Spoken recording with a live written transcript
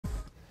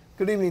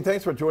Good evening.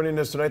 Thanks for joining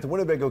us tonight. The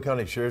Winnebago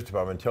County Sheriff's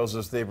Department tells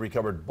us they've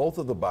recovered both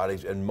of the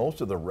bodies and most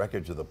of the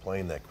wreckage of the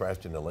plane that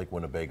crashed into Lake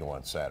Winnebago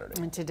on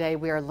Saturday. And today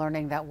we are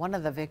learning that one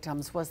of the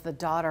victims was the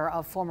daughter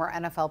of former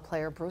NFL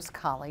player Bruce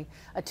Collie,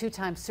 a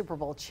two-time Super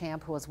Bowl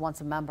champ who was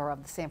once a member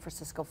of the San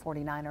Francisco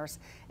 49ers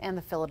and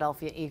the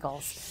Philadelphia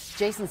Eagles.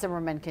 Jason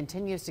Zimmerman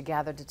continues to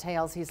gather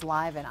details. He's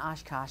live in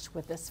Oshkosh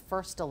with this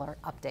first alert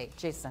update.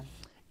 Jason.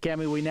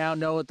 Cami, we now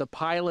know that the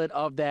pilot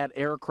of that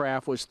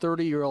aircraft was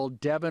 30-year-old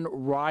Devyn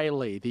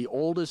Reiley, the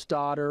oldest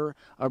daughter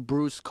of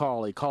Bruce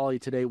Collie. Collie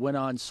today went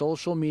on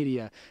social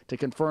media to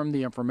confirm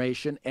the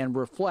information and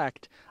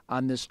reflect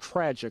on this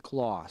tragic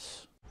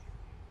loss.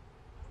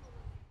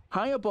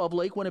 High above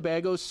Lake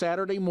Winnebago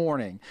Saturday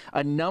morning,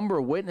 a number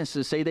of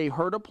witnesses say they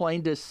heard a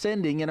plane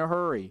descending in a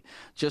hurry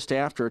just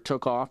after it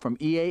took off from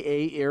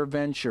EAA Air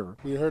Venture.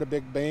 We heard a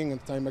big bang, and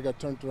the time I got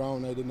turned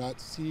around, I did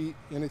not see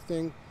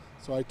anything.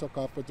 So I took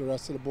off with the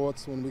rest of the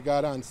boats. When we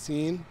got on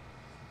scene,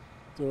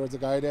 there was a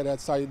guy that had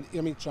side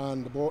image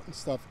on the boat and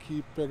stuff,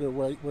 keep figure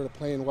where the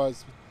plane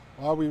was.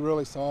 All we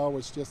really saw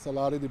was just a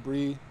lot of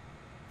debris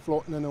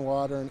floating in the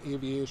water and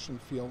aviation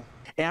fuel.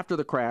 After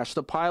the crash,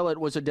 the pilot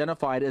was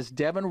identified as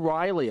Devyn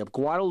Reiley of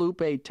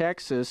Guadalupe,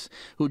 Texas,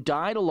 who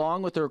died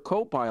along with her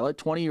co-pilot,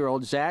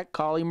 20-year-old Zach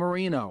Collie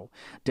Marino.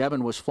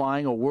 Devyn was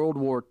flying a World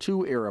War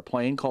II era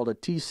plane called a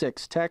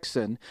T-6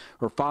 Texan.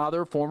 Her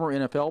father, former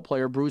NFL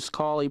player Bruce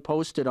Collie,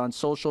 posted on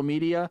social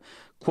media,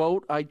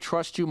 quote, "I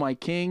trust you, my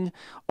king,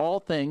 all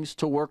things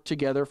to work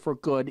together for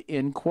good,"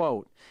 end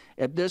quote.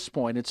 At this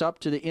point, it's up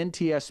to the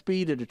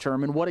NTSB to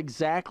determine what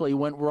exactly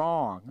went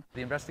wrong.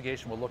 The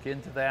investigation will look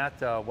into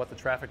that, what the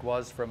traffic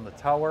was from the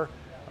tower.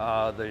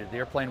 The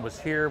airplane was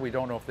here. We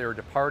don't know if they were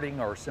departing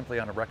or simply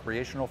on a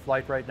recreational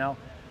flight right now.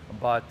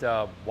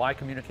 But why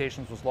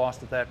communications was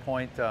lost at that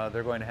point,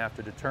 they're going to have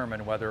to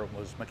determine whether it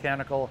was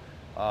mechanical,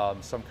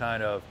 some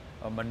kind of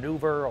a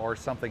maneuver, or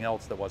something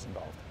else that was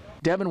involved.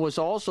 Devyn was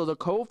also the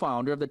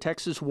co-founder of the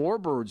Texas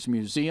Warbirds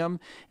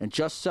Museum and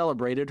just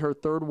celebrated her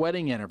third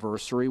wedding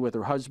anniversary with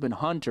her husband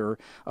Hunter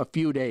a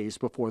few days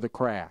before the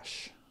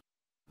crash.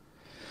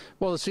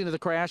 Well, the scene of the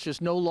crash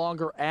is no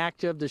longer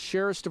active. The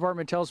Sheriff's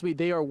Department tells me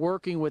they are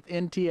working with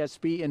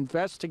NTSB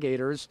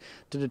investigators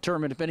to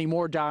determine if any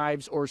more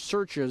dives or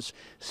searches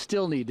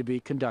still need to be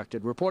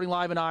conducted. Reporting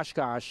live in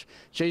Oshkosh,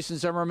 Jason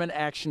Zimmerman,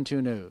 Action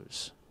 2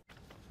 News.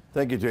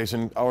 Thank you,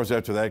 Jason. Hours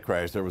after that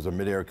crash, there was a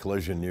mid-air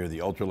collision near the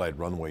ultralight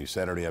runway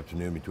Saturday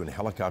afternoon between a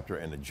helicopter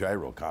and a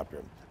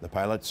gyrocopter. The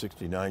pilot,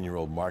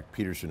 69-year-old Mark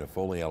Peterson of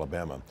Foley,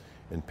 Alabama,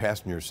 and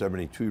passenger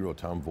 72-year-old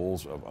Tom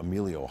Voles of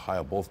Amelia,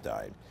 Ohio, both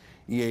died.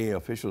 EAA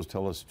officials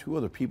tell us 2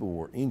 other people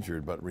were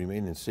injured but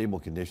remain in stable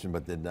condition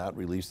but did not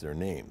release their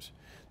names.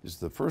 This is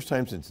the first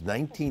time since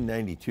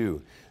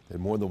 1992 that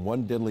more than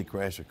one deadly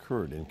crash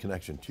occurred in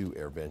connection to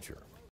AirVenture.